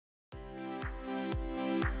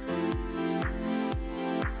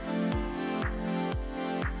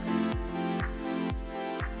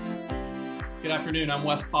Good afternoon. I'm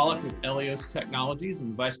Wes Pollock with Elios Technologies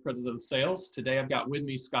and Vice President of Sales. Today I've got with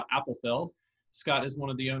me Scott Applefeld. Scott is one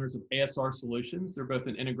of the owners of ASR Solutions. They're both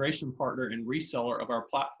an integration partner and reseller of our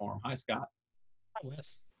platform. Hi, Scott. Hi,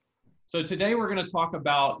 Wes. So today we're going to talk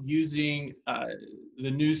about using the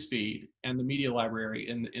Newsfeed and the media library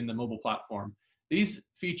in the mobile platform. These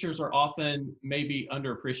features are often maybe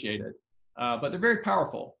underappreciated, but they're very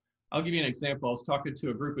powerful. I'll give you an example. I was talking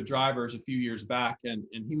to a group of drivers a few years back, and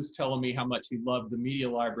he was telling me how much he loved the media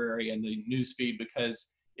library and the Newsfeed because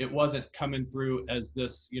it wasn't coming through as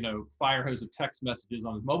this, fire hose of text messages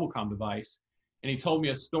on his mobile-com device. And he told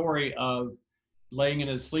me a story of laying in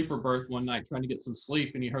his sleeper berth one night trying to get some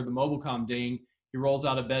sleep, and he heard the mobile-com ding. He rolls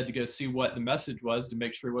out of bed to go see what the message was to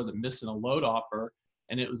make sure he wasn't missing a load offer,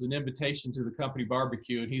 and it was an invitation to the company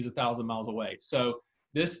barbecue, and he's 1,000 miles away. So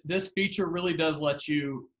this feature really does let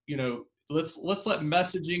you, let's let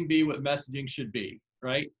messaging be what messaging should be,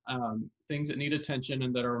 right? Things that need attention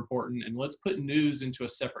and that are important, and let's put news into a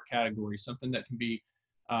separate category, something that can be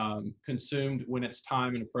consumed when it's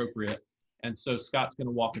time and appropriate. And so Scott's going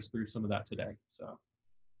to walk us through some of that today. So,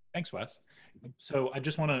 thanks, Wes. So I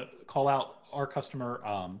just want to call out our customer,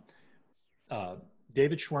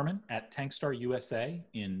 David Schwerman at Tankstar USA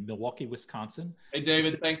in Milwaukee, Wisconsin. Hey,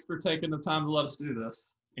 David, thanks for taking the time to let us do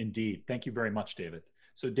this. Indeed. Thank you very much, David.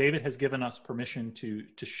 So David has given us permission to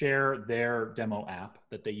share their demo app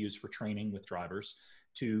that they use for training with drivers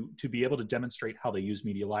to be able to demonstrate how they use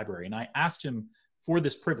Media Library. And I asked him for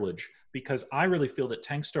this privilege because I really feel that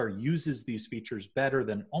Tankstar uses these features better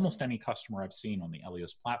than almost any customer I've seen on the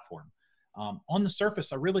Elios platform. On the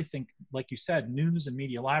surface, I really think, like you said, news and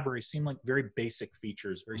media libraries seem like very basic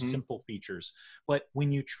features, very simple features. But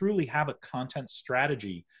when you truly have a content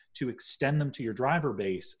strategy to extend them to your driver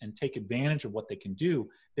base and take advantage of what they can do,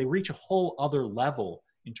 they reach a whole other level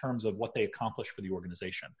in terms of what they accomplish for the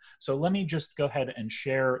organization. So let me just go ahead and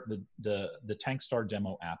share the Tankstar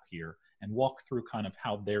demo app here and walk through kind of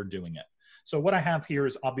how they're doing it. So what I have here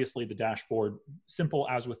is obviously the dashboard, simple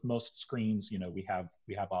as with most screens. We have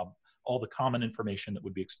all the common information that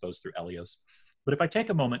would be exposed through Elios. But if I take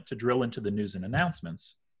a moment to drill into the news and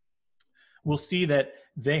announcements, we'll see that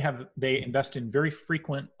they invest in very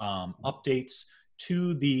frequent updates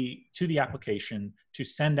to the application to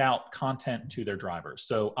send out content to their drivers.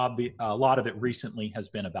 So a lot of it recently has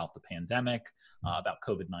been about the pandemic, about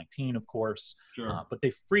COVID-19, of course. Sure. But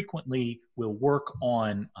they frequently will work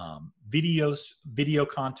on video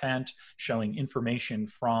content, showing information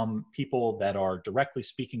from people that are directly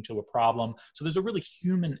speaking to a problem. So there's a really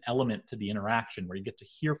human element to the interaction where you get to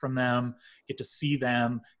hear from them, get to see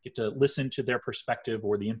them, get to listen to their perspective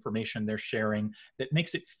or the information they're sharing that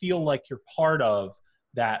makes it feel like you're part of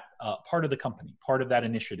that, part of the company, part of that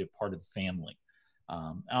initiative, part of the family.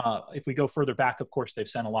 If we go further back, of course, they've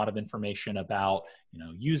sent a lot of information about,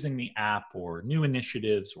 using the app or new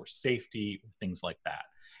initiatives or safety, things like that.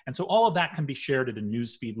 And so all of that can be shared at a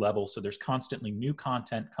newsfeed level. So there's constantly new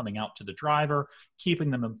content coming out to the driver, keeping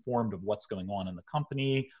them informed of what's going on in the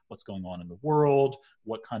company, what's going on in the world,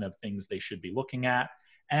 what kind of things they should be looking at.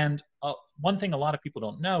 And one thing a lot of people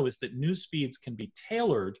don't know is that news feeds can be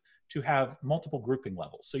tailored to have multiple grouping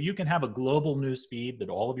levels. So you can have a global news feed that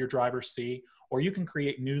all of your drivers see, or you can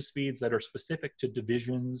create news feeds that are specific to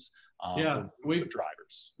divisions of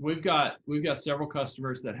drivers. We've got several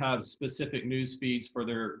customers that have specific news feeds for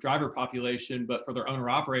their driver population, but for their owner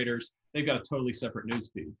operators, they've got a totally separate news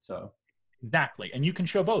feed. So. Exactly. And you can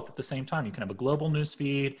show both at the same time. You can have a global news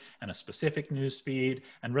feed and a specific news feed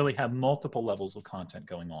and really have multiple levels of content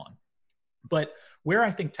going on. But where I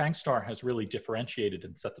think Tankstar has really differentiated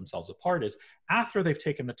and set themselves apart is after they've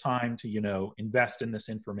taken the time to, invest in this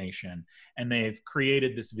information and they've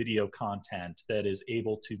created this video content that is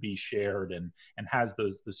able to be shared and has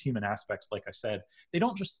those human aspects, like I said, they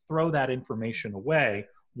don't just throw that information away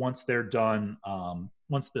once they're done,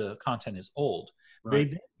 once the content is old. Right. They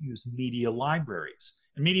then use media libraries.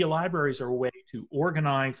 And media libraries are a way to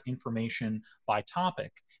organize information by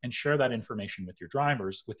topic and share that information with your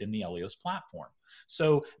drivers within the Elios platform.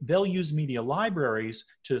 So they'll use media libraries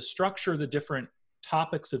to structure the different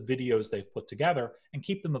topics of videos they've put together and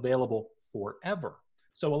keep them available forever.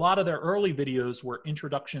 So a lot of their early videos were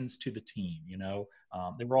introductions to the team,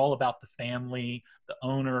 they were all about the family, the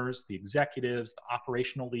owners, the executives, the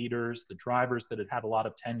operational leaders, the drivers that had had a lot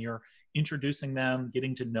of tenure, introducing them,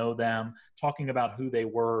 getting to know them, talking about who they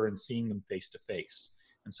were and seeing them face to face.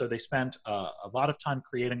 And so they spent a lot of time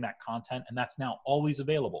creating that content, and that's now always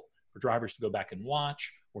available for drivers to go back and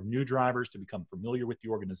watch, or new drivers to become familiar with the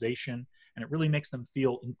organization. And it really makes them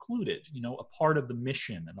feel included, a part of the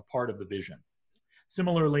mission and a part of the vision.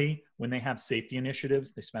 Similarly, when they have safety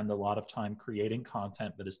initiatives, they spend a lot of time creating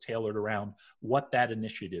content that is tailored around what that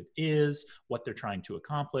initiative is, what they're trying to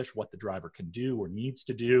accomplish, what the driver can do or needs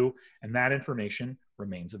to do, and that information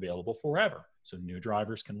remains available forever. So new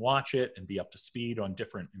drivers can watch it and be up to speed on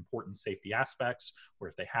different important safety aspects, or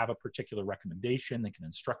if they have a particular recommendation, they can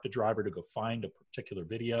instruct a driver to go find a particular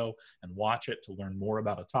video and watch it to learn more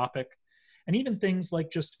about a topic. And even things like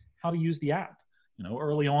just how to use the app. You know,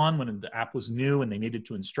 early on when the app was new and they needed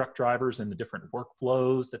to instruct drivers in the different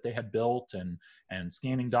workflows that they had built and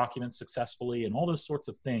scanning documents successfully and all those sorts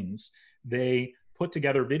of things, they put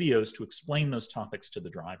together videos to explain those topics to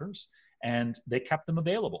the drivers, and they kept them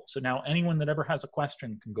available. So now anyone that ever has a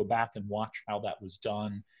question can go back and watch how that was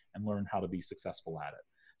done and learn how to be successful at it.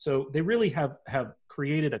 So they really have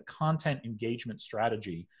created a content engagement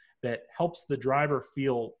strategy that helps the driver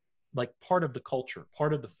feel like part of the culture,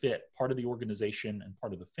 part of the fit, part of the organization, and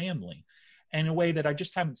part of the family, in a way that I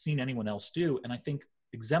just haven't seen anyone else do, and I think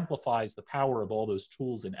exemplifies the power of all those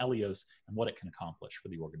tools in Elios and what it can accomplish for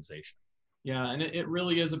the organization. Yeah, and it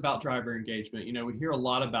really is about driver engagement. You know, we hear a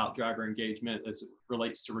lot about driver engagement as it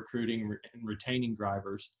relates to recruiting and retaining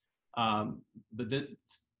drivers, but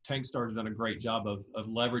Tankstar has done a great job of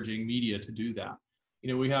leveraging media to do that.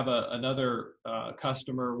 You know, we have another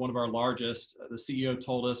customer, one of our largest. The CEO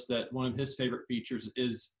told us that one of his favorite features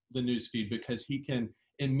is the newsfeed because he can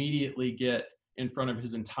immediately get in front of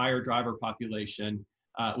his entire driver population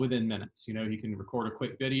within minutes. You know, he can record a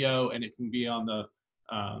quick video and it can be on the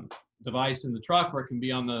device in the truck, or it can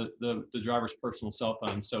be on the driver's personal cell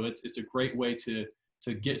phone. So it's a great way to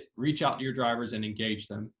reach out to your drivers and engage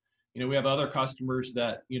them. You know, we have other customers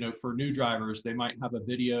that, you know, for new drivers, they might have a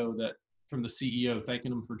video that from the CEO thanking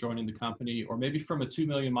them for joining the company, or maybe from a 2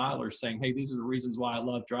 million miler saying, hey, these are the reasons why I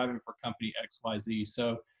love driving for company XYZ.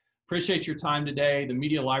 So appreciate your time today. The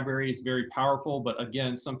media library is very powerful, but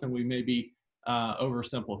again, something we maybe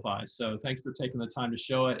oversimplify. So thanks for taking the time to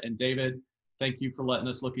show it. And David, thank you for letting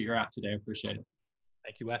us look at your app today. I appreciate it.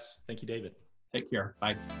 Thank you, Wes. Thank you, David. Take care.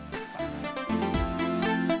 Bye. Bye.